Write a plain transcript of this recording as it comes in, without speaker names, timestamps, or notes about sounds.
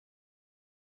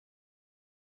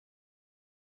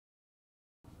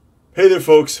Hey there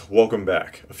folks, welcome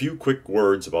back. A few quick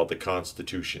words about the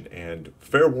Constitution, and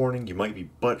fair warning, you might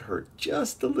be butthurt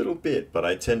just a little bit, but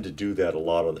I tend to do that a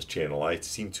lot on this channel. I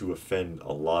seem to offend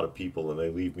a lot of people and they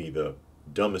leave me the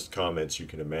dumbest comments you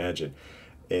can imagine.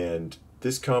 And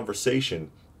this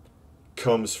conversation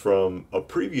comes from a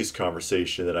previous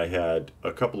conversation that I had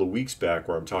a couple of weeks back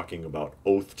where I'm talking about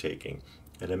oath taking.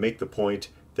 And I make the point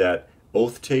that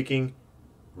oath taking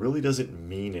really doesn't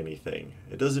mean anything.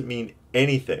 It doesn't mean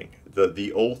anything.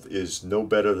 The oath is no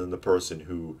better than the person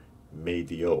who made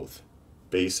the oath,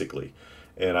 basically.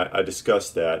 And I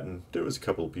discussed that, and there was a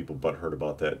couple of people butthurt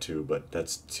about that too, but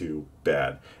that's too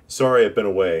bad. Sorry I've been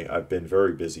away. I've been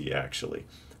very busy, actually.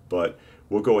 But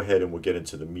we'll go ahead and we'll get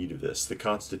into the meat of this, the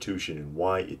Constitution, and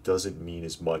why it doesn't mean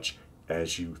as much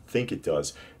as you think it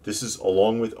does. This is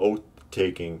along with oath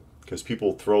taking, because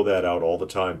people throw that out all the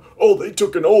time. Oh, they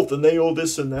took an oath and they owe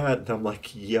this and that. And I'm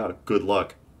like, yeah, good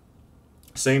luck.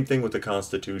 Same thing with the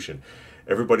Constitution.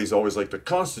 Everybody's always like, the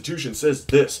Constitution says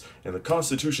this and the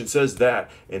Constitution says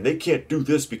that, and they can't do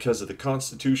this because of the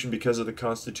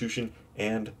Constitution,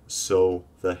 and so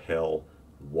the hell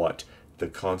what? The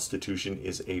Constitution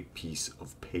is a piece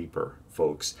of paper,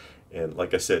 folks. And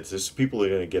like I said, there's people are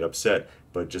going to get upset,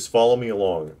 but just follow me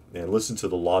along and listen to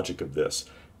the logic of this.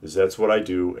 Because that's what I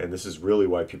do, and this is really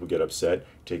why people get upset.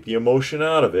 Take the emotion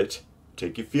out of it.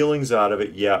 Take your feelings out of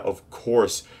it. Yeah, of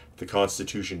course, the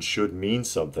Constitution should mean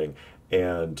something,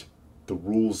 and the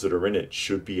rules that are in it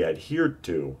should be adhered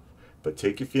to. But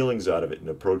take your feelings out of it and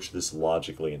approach this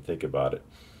logically and think about it.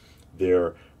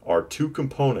 There are two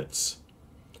components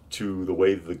to the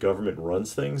way that the government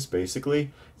runs things,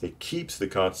 basically, that keeps the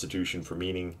Constitution from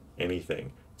meaning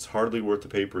anything. It's hardly worth the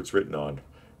paper it's written on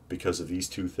because of these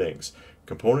two things.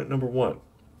 Component number one,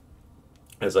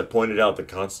 as I pointed out, the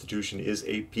Constitution is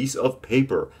a piece of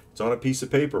paper. It's on a piece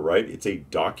of paper, right? It's a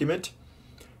document,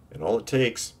 and all it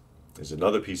takes is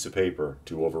another piece of paper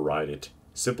to override it.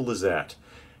 Simple as that.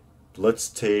 Let's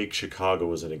take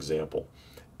Chicago as an example.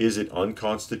 Is it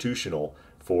unconstitutional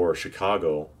for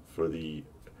Chicago, for the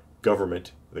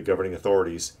government, the governing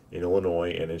authorities in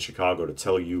Illinois and in Chicago to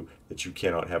tell you that you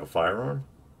cannot have a firearm?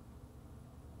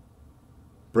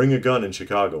 Bring a gun in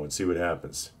Chicago and see what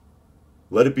happens.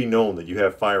 Let it be known that you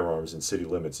have firearms in city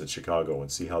limits in Chicago and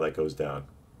see how that goes down.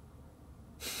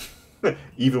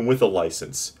 Even with a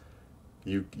license,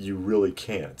 you really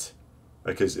can't.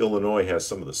 Because Illinois has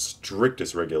some of the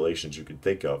strictest regulations you can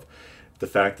think of. The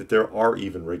fact that there are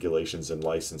even regulations and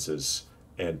licenses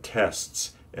and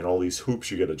tests and all these hoops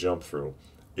you got to jump through,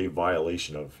 a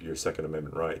violation of your Second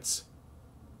Amendment rights.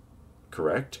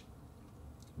 Correct?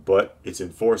 But it's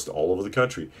enforced all over the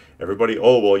country. Everybody,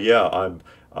 oh, well, yeah,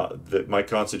 my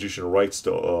constitutional rights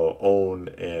to own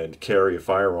and carry a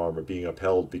firearm are being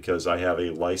upheld because I have a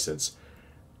license.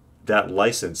 That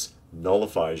license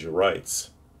nullifies your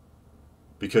rights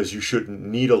because you shouldn't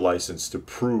need a license to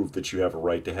prove that you have a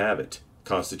right to have it.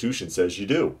 Constitution says you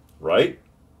do, right?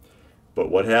 But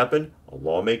what happened? A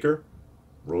lawmaker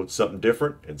wrote something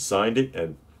different and signed it,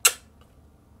 and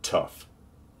tough.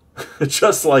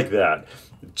 Just like that.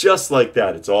 Just like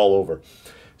that, it's all over.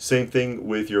 Same thing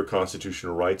with your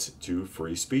constitutional rights to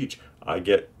free speech. I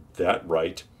get that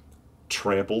right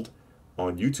trampled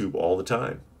on YouTube all the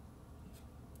time.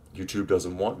 YouTube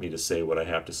doesn't want me to say what I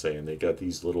have to say, and they got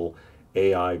these little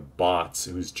AI bots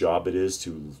whose job it is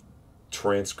to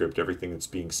transcript everything that's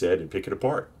being said and pick it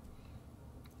apart.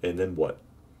 And then what?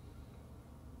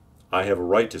 I have a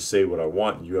right to say what I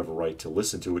want, and you have a right to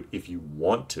listen to it if you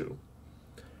want to.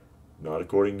 Not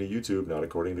according to YouTube, not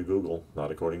according to Google,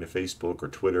 not according to Facebook or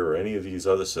Twitter or any of these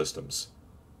other systems.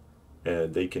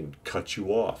 And they can cut you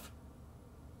off.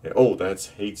 And, oh, that's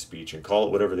hate speech, and call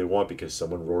it whatever they want because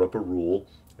someone wrote up a rule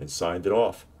and signed it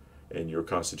off. And your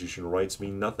constitutional rights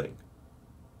mean nothing,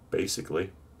 basically.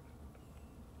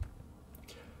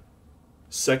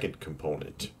 Second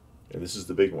component, and this is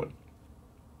the big one.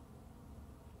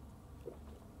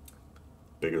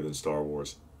 Bigger than Star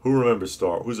Wars. Who remembers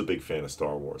who's a big fan of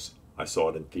Star Wars? I saw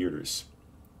it in theaters.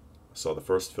 I saw the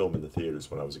first film in the theaters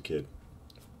when I was a kid.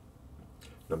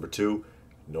 Number two,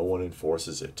 no one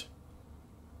enforces it.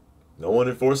 No one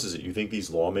enforces it. You think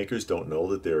these lawmakers don't know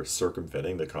that they're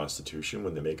circumventing the Constitution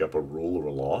when they make up a rule or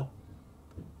a law?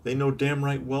 They know damn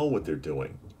right well what they're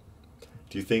doing.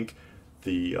 Do you think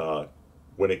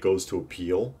when it goes to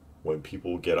appeal, when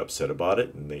people get upset about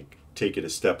it and they take it a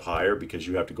step higher because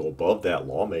you have to go above that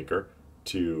lawmaker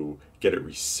to get it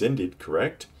rescinded,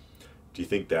 correct? Do you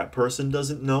think that person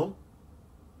doesn't know?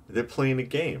 They're playing a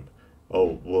game.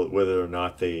 Oh, well, whether or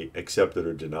not they accept it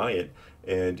or deny it,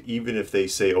 And even if they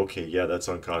say, okay, yeah, that's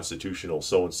unconstitutional,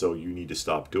 so and so, you need to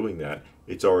stop doing that,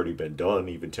 it's already been done,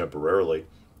 even temporarily,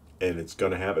 and it's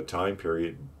going to have a time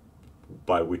period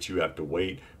by which you have to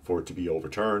wait for it to be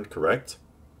overturned, correct?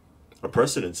 A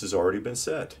precedence has already been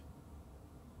set.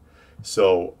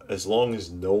 So as long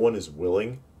as no one is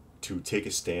willing to take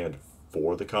a stand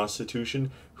for the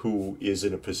Constitution, who is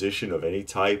in a position of any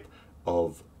type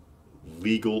of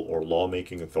legal or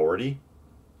lawmaking authority,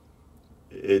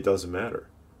 it doesn't matter.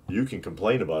 You can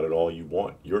complain about it all you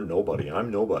want. You're nobody.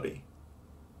 I'm nobody.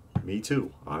 Me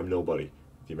too. I'm nobody.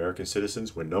 The American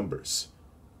citizens, we're numbers.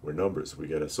 We're numbers. We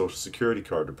get a social security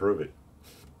card to prove it.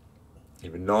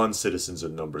 Even non-citizens are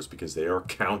numbers because they are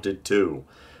counted too.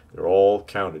 They're all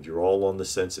counted. You're all on the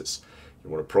census. You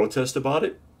want to protest about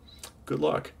it? Good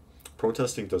luck.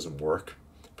 Protesting doesn't work.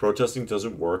 Protesting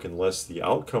doesn't work unless the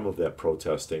outcome of that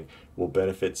protesting will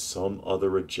benefit some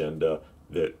other agenda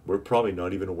that we're probably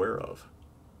not even aware of.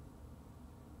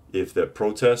 If that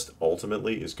protest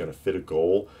ultimately is going to fit a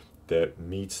goal that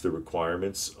meets the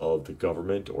requirements of the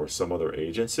government or some other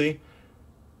agency,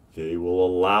 they will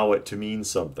allow it to mean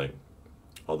something.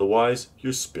 Otherwise,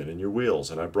 you're spinning your wheels.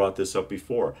 And I brought this up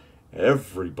before.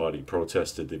 Everybody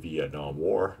protested the Vietnam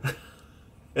War.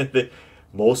 And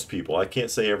most people, I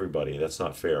can't say everybody, that's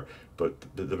not fair, but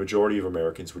the majority of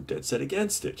Americans were dead set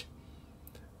against it.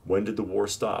 When did the war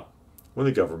stop? When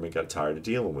the government got tired of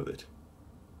dealing with it.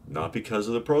 Not because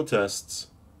of the protests.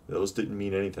 Those didn't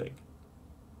mean anything.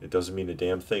 It doesn't mean a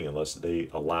damn thing unless they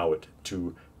allow it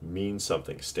to mean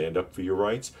something. Stand up for your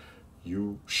rights.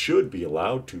 You should be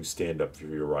allowed to stand up for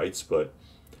your rights, but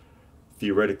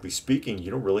theoretically speaking,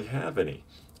 you don't really have any.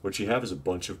 What you have is a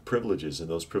bunch of privileges, and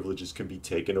those privileges can be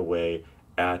taken away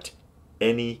at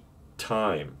any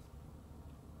time.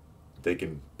 They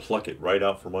can pluck it right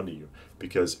out from under you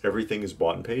because everything is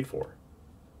bought and paid for.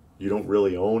 You don't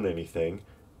really own anything.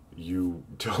 You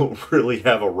don't really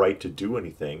have a right to do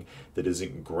anything that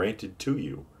isn't granted to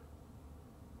you,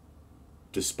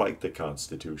 despite the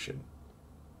Constitution.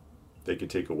 They can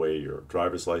take away your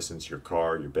driver's license, your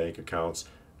car, your bank accounts,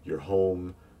 your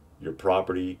home, your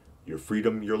property, your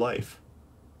freedom, your life.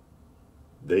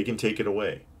 They can take it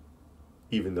away,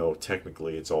 even though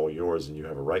technically it's all yours and you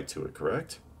have a right to it,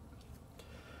 correct?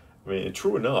 I mean, and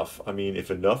true enough, I mean,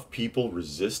 if enough people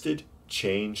resisted,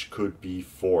 change could be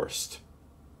forced.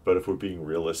 But if we're being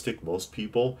realistic, most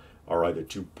people are either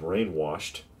too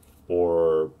brainwashed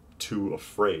or too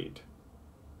afraid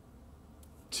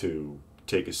to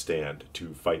take a stand,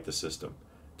 to fight the system.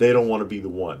 They don't want to be the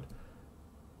one.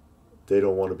 They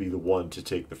don't want to be the one to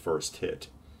take the first hit.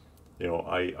 You know,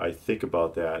 I think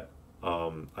about that.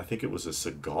 I think it was a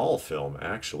Seagal film,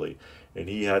 actually. And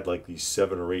he had like these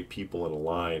 7 or 8 people in a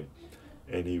line.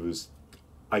 And he was,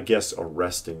 I guess,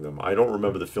 arresting them. I don't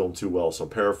remember the film too well, so I'm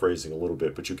paraphrasing a little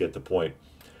bit, but you get the point.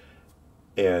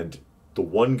 And the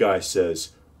one guy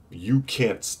says, "You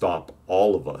can't stop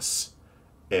all of us."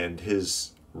 And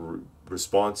his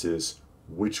response is,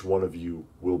 "Which one of you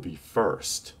will be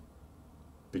first?"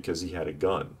 Because he had a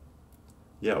gun.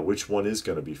 Yeah, which one is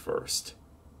going to be first?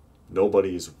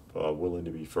 Nobody is willing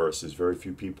to be first. There's very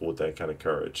few people with that kind of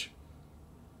courage.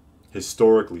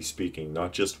 Historically speaking,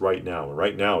 not just right now.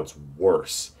 Right now it's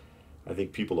worse. I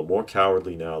think people are more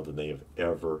cowardly now than they have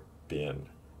ever been.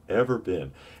 Ever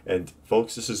been. And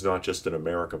folks, this is not just an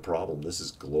America problem. This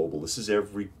is global. This is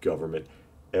every government,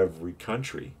 every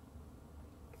country.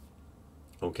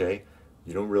 Okay?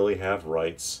 You don't really have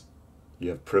rights. You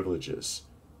have privileges.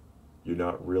 You're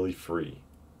not really free.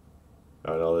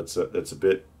 I know that's a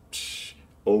bit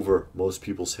over most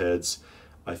people's heads.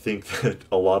 I think that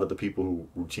a lot of the people who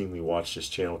routinely watch this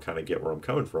channel kind of get where I'm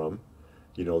coming from.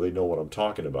 You know, they know what I'm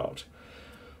talking about.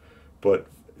 But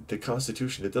the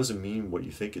Constitution, it doesn't mean what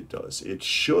you think it does. It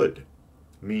should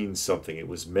mean something. It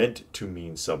was meant to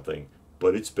mean something,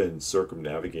 but it's been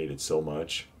circumnavigated so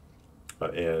much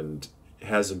and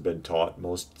hasn't been taught.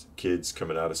 Most kids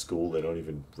coming out of school, they don't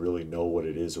even really know what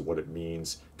it is or what it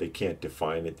means. They can't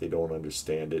define it. They don't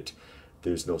understand it.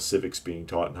 There's no civics being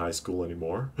taught in high school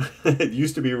anymore. It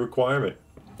used to be a requirement.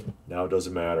 Now it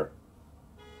doesn't matter.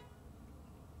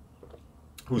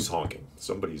 Who's honking?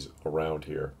 Somebody's around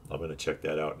here. I'm going to check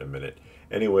that out in a minute.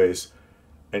 Anyways,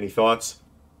 any thoughts?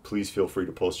 Please feel free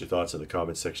to post your thoughts in the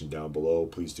comment section down below.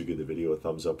 Please do give the video a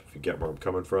thumbs up if you get where I'm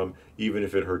coming from, even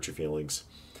if it hurts your feelings.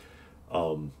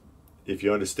 If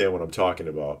you understand what I'm talking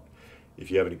about.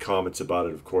 If you have any comments about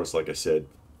it, of course, like I said,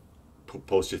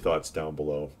 post your thoughts down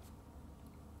below.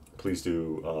 Please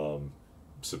do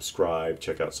subscribe,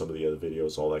 check out some of the other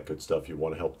videos, all that good stuff. You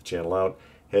want to help the channel out.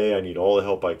 Hey, I need all the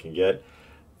help I can get.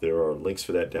 There are links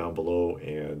for that down below,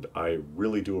 and I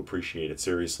really do appreciate it,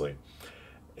 seriously.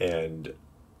 And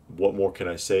what more can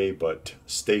I say but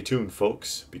stay tuned,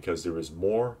 folks, because there is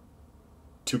more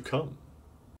to come.